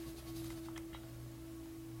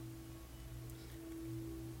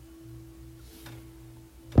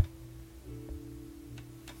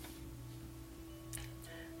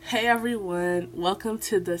Hey everyone, welcome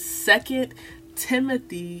to the second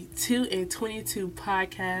Timothy 2 and 22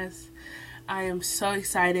 podcast. I am so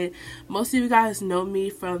excited. Most of you guys know me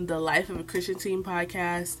from the Life of a Christian Teen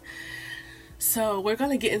podcast. So we're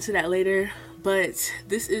going to get into that later. But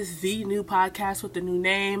this is the new podcast with the new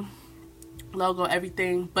name, logo,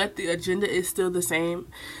 everything. But the agenda is still the same.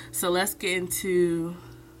 So let's get into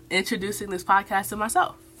introducing this podcast and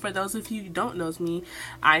myself. For those of you who don't know me,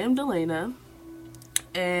 I am Delana.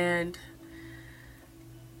 And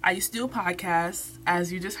I used to do a podcast,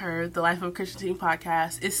 as you just heard, the Life of a Christian Teen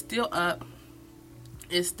podcast. It's still up.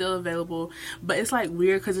 It's still available. But it's like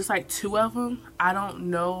weird because it's like two of them. I don't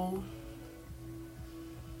know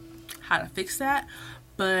how to fix that.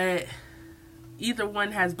 But either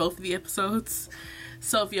one has both of the episodes.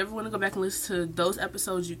 So if you ever want to go back and listen to those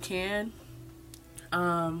episodes, you can.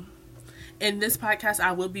 In this podcast,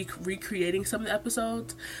 I will be recreating some of the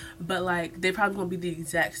episodes, but like they probably won't be the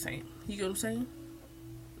exact same. You get what I'm saying?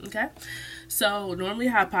 Okay. So normally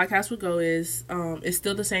how a podcast would go is it's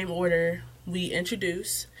still the same order. We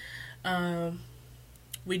introduce,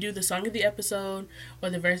 we do the song of the episode or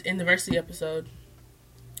the verse of the episode,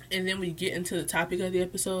 and then we get into the topic of the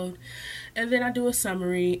episode, and then I do a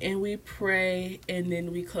summary and we pray and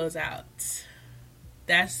then we close out.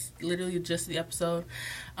 That's literally just the episode.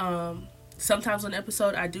 Sometimes on the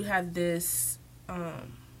episode, I do have this,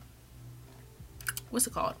 what's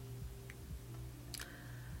it called?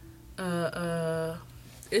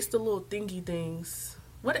 It's the little thingy things.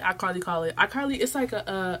 What did iCarly call it? It's like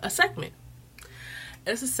a segment.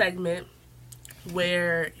 It's a segment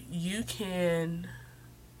where you can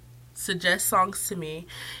suggest songs to me,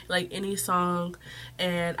 like any song,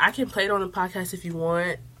 and I can play it on the podcast if you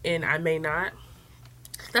want, and I may not.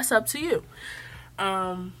 That's up to you.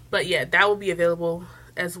 But yeah, that will be available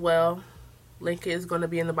as well. Link is going to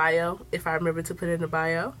be in the bio, if I remember to put it in the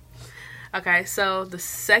bio. Okay, so the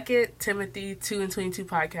second Timothy 2 and 22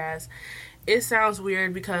 podcast, it sounds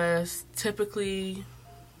weird because typically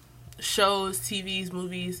shows, TVs,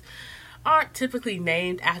 movies aren't typically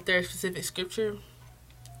named after a specific scripture.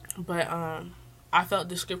 But I felt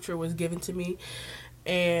the scripture was given to me,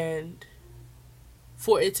 and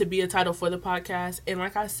for it to be a title for the podcast. And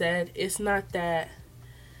like I said, it's not that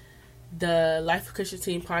the Life of Christian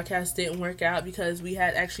Teen podcast didn't work out, because we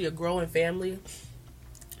had actually a growing family,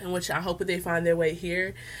 in which I hope that they find their way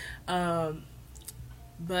here. But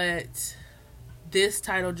this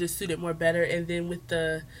title just suited more better. And then with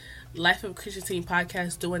the Life of Christian Teen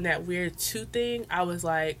podcast doing that weird 2 thing, I was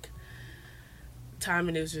like,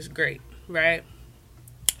 timing is just great, right?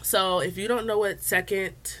 So if you don't know what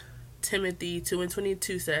second Timothy 2 and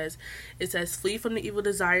 22 says, it says, flee from the evil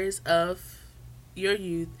desires of your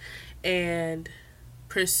youth and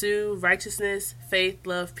pursue righteousness, faith,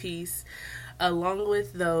 love, peace, along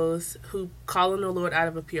with those who call on the Lord out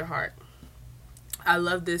of a pure heart. I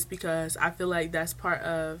love this because I feel like that's part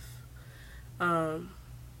of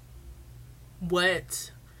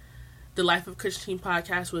what the Life of Christian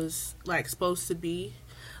podcast was like supposed to be.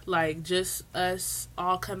 Like just us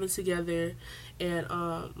all coming together and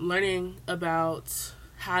learning about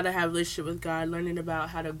how to have a relationship with God, learning about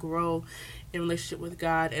how to grow in relationship with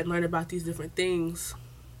God, and learn about these different things.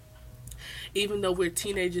 Even though we're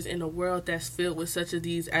teenagers in a world that's filled with such of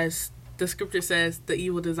these, as the scripture says, the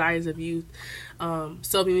evil desires of youth.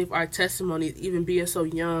 So many of our testimonies, even being so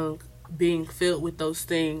young, being filled with those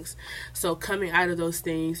things. So coming out of those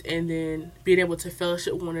things and then being able to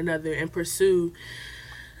fellowship with one another and pursue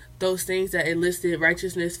those things that enlisted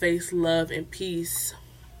righteousness, faith, love, and peace.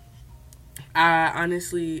 I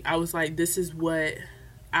was like, this is what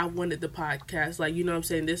I wanted the podcast. Like, you know what I'm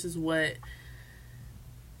saying? This is what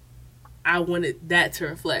I wanted that to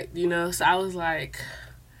reflect, you know? So I was like,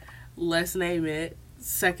 let's name it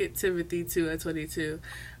 2 Timothy 2 and 22.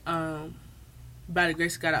 By the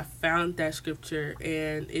grace of God, I found that scripture,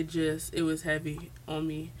 and it was heavy on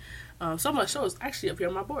me. So much so it's actually up here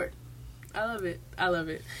on my board. I love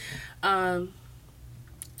it.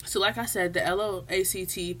 So like I said, the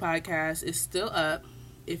LOACT podcast is still up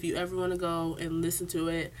if you ever want to go and listen to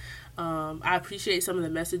it. I appreciate some of the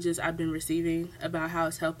messages I've been receiving about how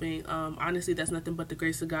it's helping. Honestly, that's nothing but the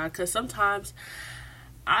grace of God, because sometimes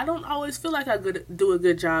I don't always feel like I do a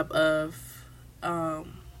good job of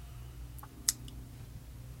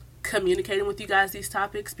communicating with you guys these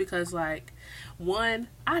topics, because like, one,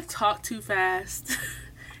 I talk too fast.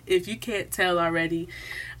 If you can't tell already,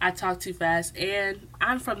 I talk too fast, and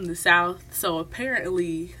I'm from the South, so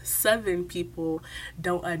apparently Southern people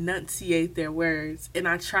don't enunciate their words, and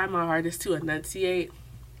I try my hardest to enunciate,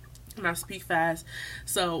 and I speak fast.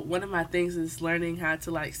 So one of my things is learning how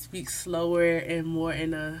to like speak slower and more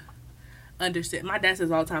in a understand. My dad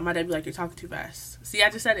says all the time, my dad be like, "You're talking too fast." See, I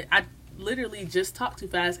just said it. I literally just talked too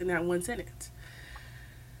fast in that one sentence.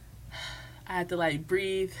 I had to like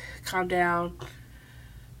breathe, calm down,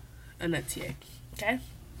 enunciate. Okay?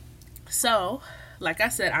 So, like I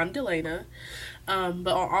said, I'm Delana.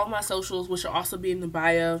 But on all my socials, which will also be in the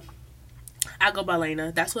bio, I go by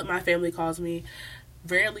Lena. That's what my family calls me.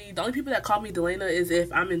 Rarely, the only people that call me Delana is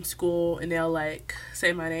if I'm in school and they'll like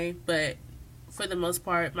say my name. But for the most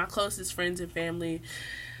part, my closest friends and family,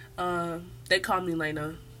 they call me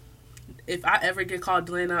Lena. If I ever get called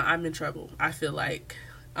Delana, I'm in trouble, I feel like.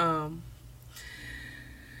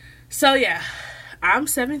 So yeah, I'm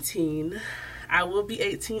 17. I will be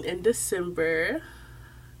 18 in December.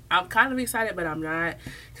 I'm kind of excited, but I'm not,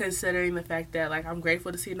 considering the fact that like I'm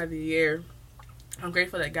grateful to see another year. I'm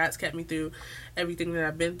grateful that God's kept me through everything that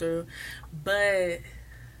I've been through. But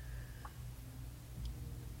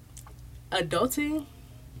adulting,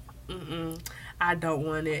 I don't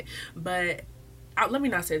want it. But let me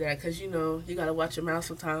not say that, because you gotta watch your mouth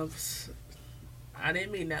sometimes. I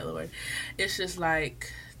didn't mean that, Lord. It's just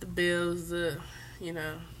like the bills,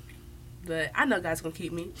 but I know God's gonna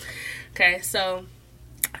keep me. Okay, so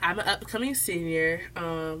I'm an upcoming senior.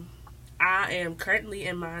 I am currently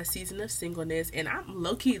in my season of singleness, and I'm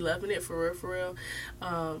low-key loving it, for real.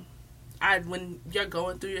 When you're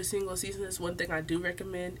going through your single seasons, one thing I do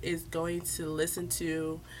recommend is going to listen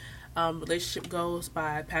to Relationship Goals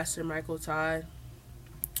by Pastor Michael Todd.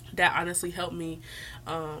 That honestly helped me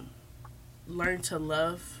learn to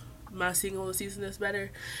love my single seasons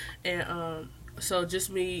better. And so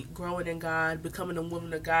just me growing in God, becoming a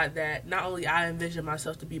woman of God that not only I envision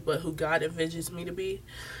myself to be, but who God envisions me to be.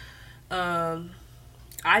 I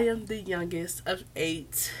am the youngest of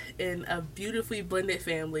 8 in a beautifully blended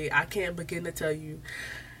family. I can't begin to tell you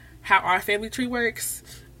how our family tree works,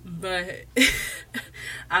 but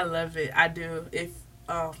I love it. I do. If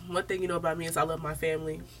one thing you know about me is I love my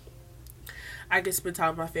family. I can spend time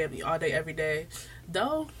with my family all day, every day.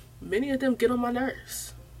 Though many of them get on my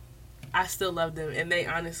nerves, I still love them. And they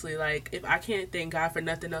honestly, like, if I can't thank God for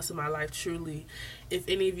nothing else in my life, truly, if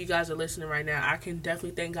any of you guys are listening right now, I can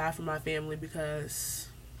definitely thank God for my family, because,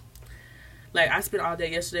 like, I spent all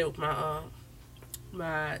day yesterday with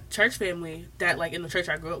my church family that, like, in the church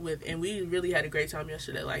I grew up with, and we really had a great time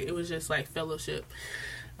yesterday. Like, it was just, like, fellowship.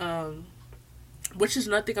 Which is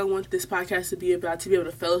nothing I want this podcast to be about, to be able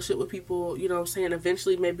to fellowship with people, you know what I'm saying?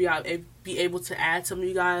 Eventually, maybe I'll be able to add some of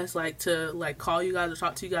you guys, like, to, like, call you guys or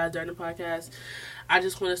talk to you guys during the podcast. I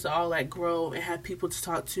just want us to all, like, grow and have people to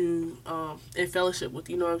talk to and fellowship with,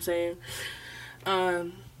 you know what I'm saying?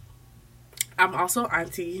 I'm also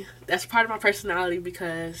auntie. That's part of my personality,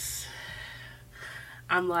 because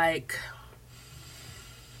I'm, like,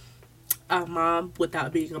 a mom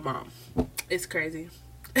without being a mom. It's crazy.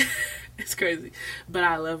 It's crazy, but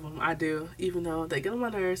I love them. I do, even though they get on my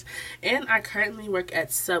nerves. And I currently work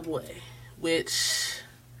at Subway, which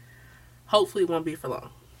hopefully won't be for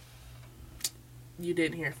long. You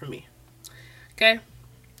didn't hear from me. Okay?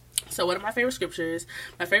 So what are my favorite scriptures?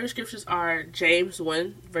 My favorite scriptures are James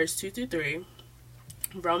 1, verse 2 through 3,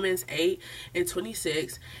 Romans 8 and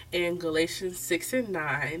 26, and Galatians 6 and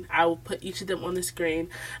 9. I will put each of them on the screen.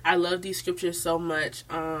 I love these scriptures so much.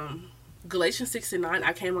 Galatians 6 and 9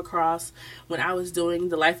 I came across when I was doing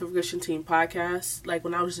the Life of Christian Teen podcast, like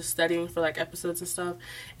when I was just studying for like episodes and stuff,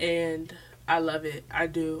 and I love it. I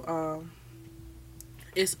do.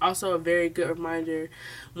 It's also a very good reminder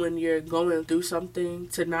when you're going through something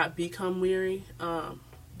to not become weary.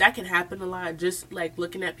 That can happen a lot, just like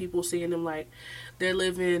looking at people, seeing them like they're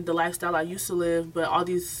living the lifestyle I used to live, but all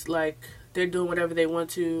these, like, they're doing whatever they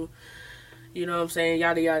want to. You know what I'm saying?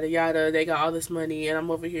 Yada, yada, yada. They got all this money, and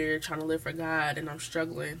I'm over here trying to live for God, and I'm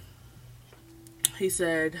struggling. He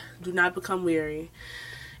said, do not become weary,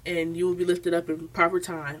 and you will be lifted up in proper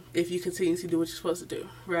time if you continue to do what you're supposed to do,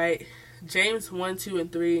 right? James 1, 2,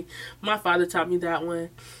 and 3. My father taught me that one,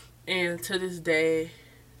 and to this day,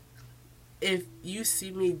 if you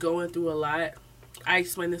see me going through a lot, I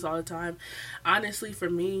explain this all the time. Honestly, for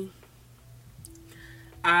me,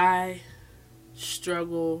 I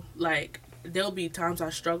struggle, like, there'll be times I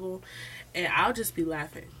struggle, and I'll just be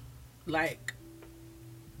laughing. Like,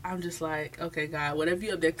 I'm just like, okay, God, whatever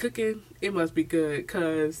you up there cooking, it must be good,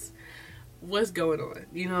 because what's going on?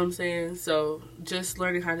 You know what I'm saying? So, just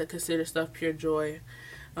learning how to consider stuff pure joy,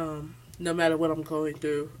 no matter what I'm going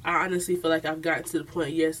through. I honestly feel like I've gotten to the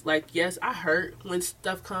point, yes, I hurt when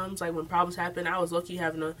stuff comes, like when problems happen. I was lucky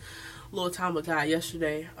having a little time with God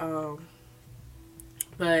yesterday,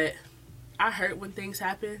 but I hurt when things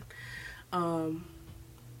happen. But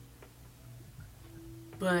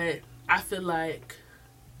I feel like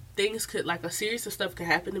things could, like a series of stuff could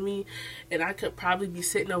happen to me, and I could probably be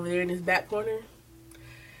sitting over there in this back corner,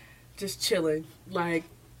 just chilling. Like,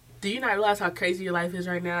 do you not realize how crazy your life is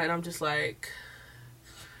right now? And I'm just like,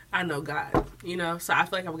 I know God, you know? So I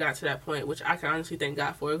feel like I've got to that point, which I can honestly thank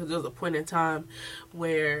God for, because there was a point in time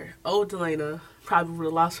where old Delana probably would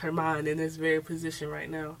have lost her mind in this very position right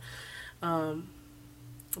now.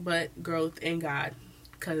 But growth in God,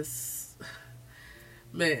 because,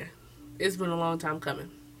 man, it's been a long time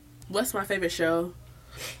coming. What's my favorite show?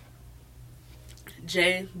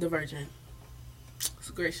 Jane the Virgin. It's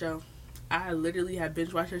a great show. I literally have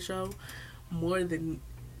binge watched the show more than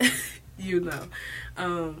you know.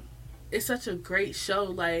 It's such a great show,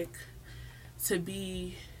 like, to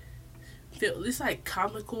be, it's like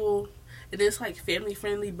comical, and it's like family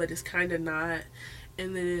friendly, but it's kind of not.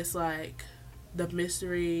 And then it's like the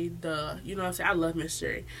mystery, you know what I'm saying? I love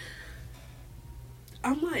mystery.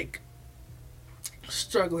 I'm like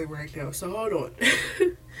struggling right now, so hold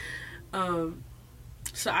on.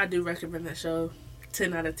 So I do recommend that show.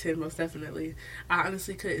 10 out of 10, most definitely. I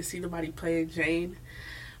honestly couldn't see nobody playing Jane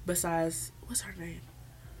besides, what's her name?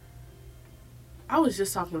 I was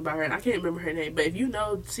just talking about her and I can't remember her name, but if you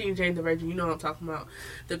know, seeing Jane the Virgin, you know what I'm talking about.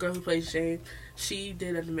 The girl who plays Jane, she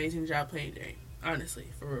did an amazing job playing Jane, honestly,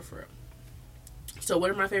 for real, for real. So what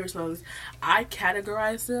are my favorite songs? I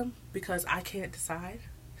categorize them because I can't decide,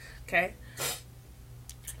 okay?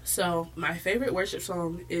 So my favorite worship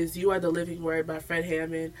song is You Are the Living Word by Fred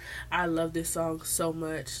Hammond. I love this song so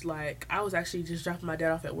much. Like, I was actually just dropping my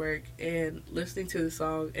dad off at work and listening to the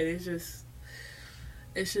song, and it's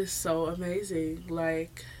just so amazing.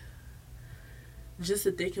 Like, just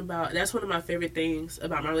to think about, that's one of my favorite things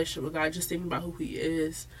about my relationship with God, just thinking about who he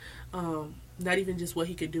is. Not even just what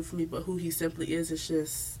he could do for me, but who he simply is. It's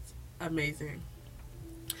just amazing.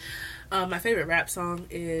 My favorite rap song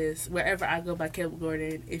is Wherever I Go by Caleb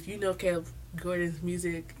Gordon. If you know Caleb Gordon's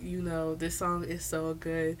music, you know this song is so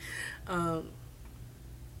good.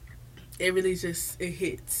 It really just, it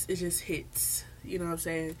hits. It just hits. You know what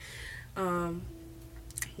I'm saying?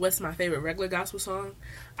 What's my favorite regular gospel song?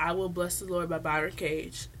 I Will Bless the Lord by Byron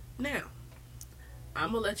Cage. Now,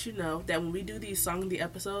 I'm going to let you know that when we do these Song of the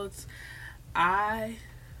episodes, like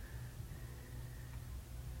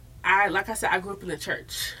I said, I grew up in the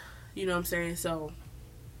church. You know what I'm saying? So,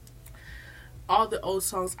 all the old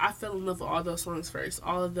songs, I fell in love with all those songs first.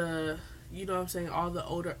 All of the, you know what I'm saying? All the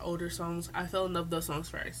older songs, I fell in love with those songs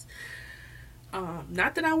first.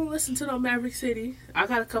 Not that I won't listen to no Maverick City. I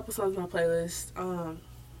got a couple songs on my playlist.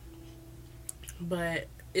 But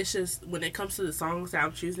it's just, when it comes to the songs that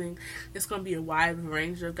I'm choosing, it's going to be a wide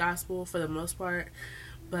range of gospel for the most part.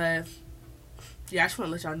 But, yeah, I just want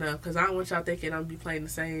to let y'all know, because I don't want y'all thinking I'll be playing the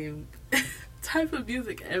same type of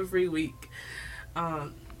music every week.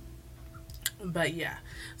 But yeah,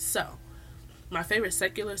 so my favorite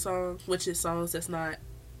secular song, which is songs that's not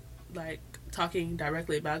like talking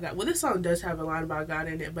directly about God, well, this song does have a line about God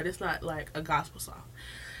in it, but it's not like a gospel song,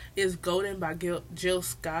 is Golden by Jill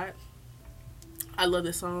Scott. I love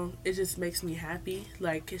this song. It just makes me happy.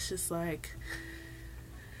 Like, it's just like,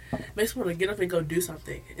 makes me want to get up and go do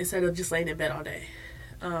something instead of just laying in bed all day.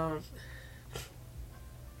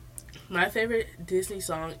 My favorite Disney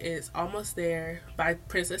song is Almost There by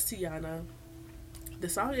Princess Tiana. The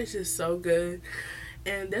song is just so good.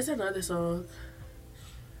 And there's another song,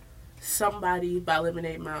 Somebody by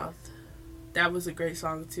Lemonade Mouth. That was a great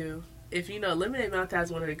song too. If you know, Lemonade Mouth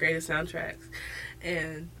has one of the greatest soundtracks.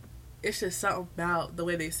 And it's just something about the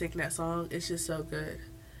way they sing that song. It's just so good.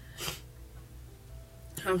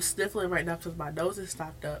 I'm sniffling right now because my nose is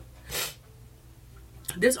stopped up.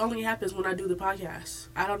 This only happens when I do the podcast.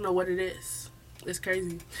 I don't know what it is. It's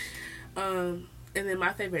crazy. And then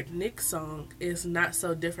my favorite Nick song is Not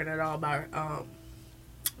So Different at All by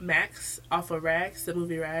Max off of Rags, the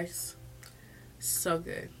movie Rags. So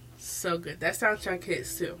good. So good. That soundtrack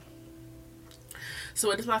hits too. So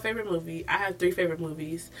what is my favorite movie? I have 3 favorite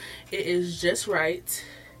movies. It is Just Right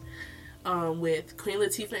with Queen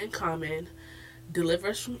Latifah and Common. Deliver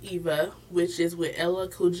Us from Eva, which is with Ella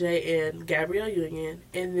Cool J and Gabrielle Union.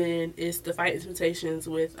 And then it's The Fight and Temptations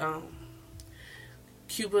with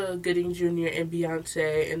Cuba Gooding Jr. and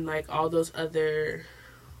Beyonce and like all those other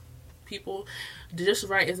people. Just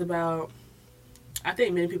Right is about, I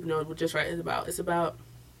think many people know what Just Right is about. It's about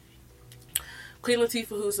Queen Latifah,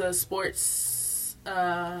 who's a sports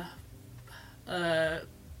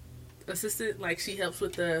assistant. Like, she helps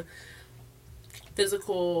with the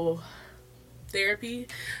physical therapy.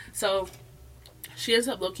 So she ends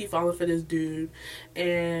up low-key falling for this dude,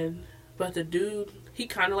 But the dude, he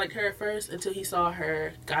kind of liked her at first until he saw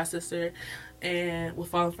her god sister and was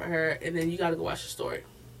falling for her. And then you gotta go watch the story.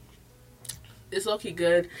 It's low-key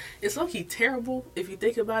good. It's low-key terrible if you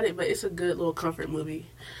think about it, but it's a good little comfort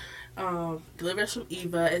movie. Deliver Us from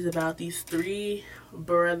Eva is about these three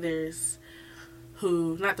brothers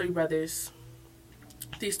who, not three brothers,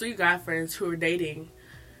 these three guy friends who are dating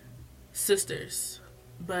sisters.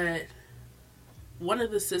 But one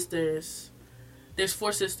of the sisters, there's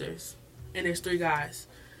 4 sisters, and there's 3 guys.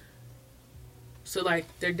 So, like,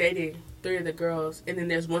 they're dating 3 of the girls, and then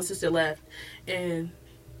there's 1 sister left, and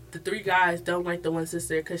the 3 guys don't like the 1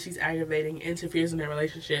 sister because she's aggravating, interferes in their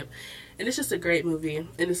relationship. And it's just a great movie, and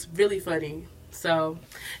it's really funny. So,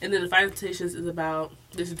 and then The Final Temptations is about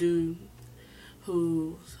this dude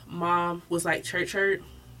whose mom was like church hurt.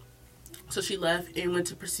 So she left and went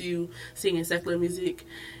to pursue singing secular music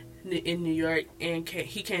in New York. And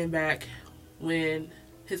he came back when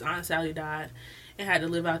his Aunt Sally died and had to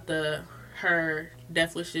live out her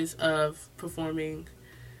death wishes of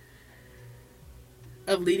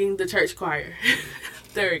leading the church choir.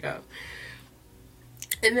 There we go.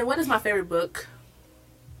 And then what is my favorite book?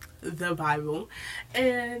 The Bible.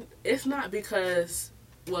 And it's not because,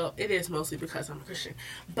 well, it is mostly because I'm a Christian.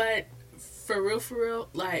 But for real,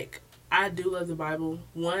 like, I do love the Bible.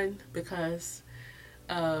 1, because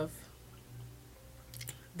of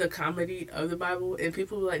the comedy of the Bible. And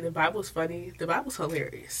people are like, the Bible's funny. The Bible's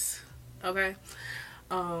hilarious. Okay?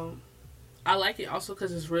 I like it also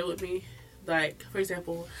because it's real with me. Like, for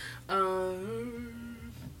example,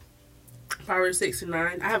 Proverbs 6 and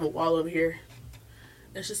 9. I have a wall over here.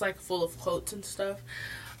 It's just like full of quotes and stuff.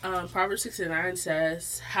 Proverbs 6 and 9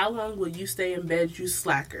 says, "How long will you stay in bed, you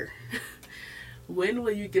slacker? When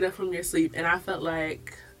will you get up from your sleep?" And I felt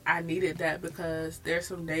like I needed that because there's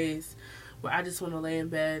some days where I just want to lay in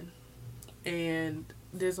bed, and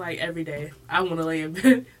there's like every day I want to lay in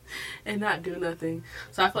bed and not do nothing.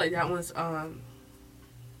 So I feel like that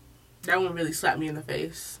one really slapped me in the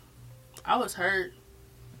face. I was hurt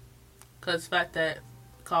because the fact that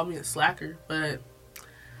called me a slacker, but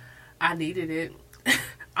I needed it.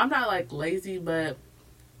 I'm not like lazy, but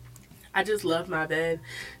I just love my bed.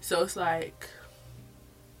 So it's like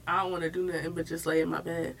I don't want to do nothing but just lay in my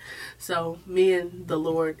bed. So me and the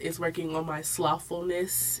Lord is working on my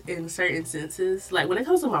slothfulness in certain senses. Like when it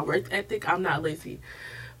comes to my work ethic, I'm not lazy.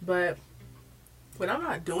 But when I'm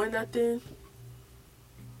not doing nothing,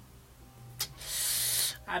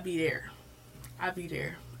 I be there.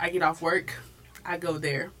 I get off work, I go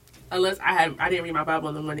there. Unless I didn't read my Bible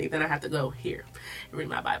in the morning, then I have to go here and read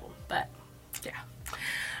my Bible. But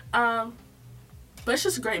yeah. But it's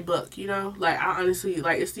just a great book, you know? Like, I honestly,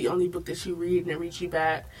 like, it's the only book that you read and it reads you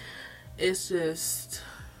back. It's just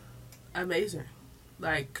amazing.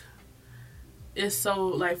 Like, it's so,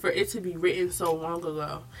 like, for it to be written so long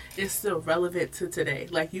ago, it's still relevant to today.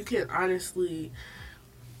 Like, you can honestly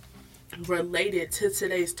relate it to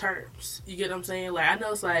today's terms. You get what I'm saying? Like, I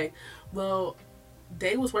know it's like, well,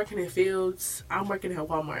 they was working in fields, I'm working at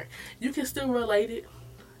Walmart. You can still relate it.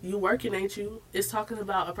 You working, ain't you? It's talking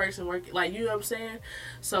about a person working, like, you know what I'm saying?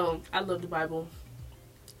 So I love the Bible.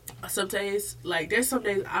 Some days, like, there's some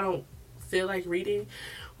days I don't feel like reading,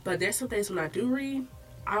 but there's some days when I do read,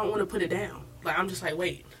 I don't want to put it down. Like, I'm just like,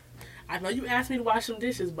 wait, I know you asked me to wash some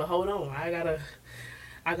dishes, but hold on, I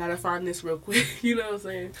gotta find this real quick. You know what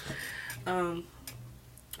I'm saying?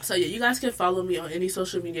 So yeah, you guys can follow me on any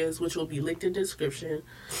social medias, which will be linked in the description.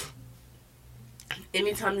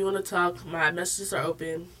 Anytime you want to talk, my messages are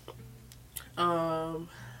open.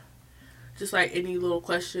 Just like any little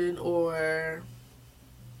question or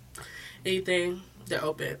anything, they're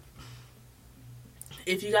open.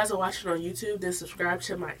 If you guys are watching on YouTube, then subscribe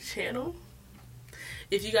to my channel.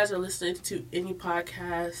 If you guys are listening to any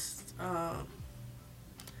podcast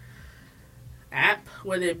app,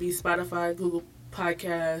 whether it be Spotify, Google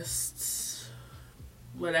Podcasts,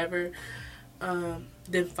 whatever,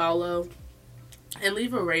 then follow and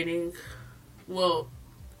leave a rating. Well,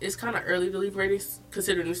 it's kind of early to leave ratings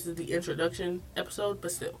considering this is the introduction episode,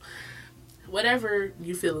 but still, whatever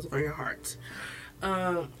you feel is on your heart.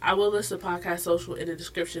 I will list the podcast social in the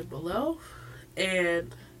description below,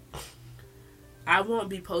 and I won't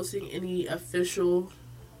be posting any official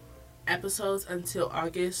episodes until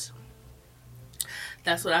August.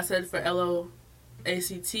 That's what I said for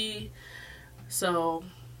LOACT. So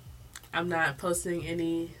I'm not posting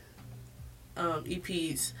any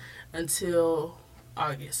EPs until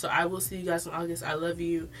August. So I will see you guys in August. I love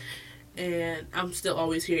you. And I'm still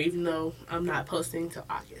always here even though I'm not posting till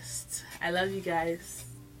August. I love you guys.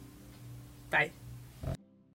 Bye.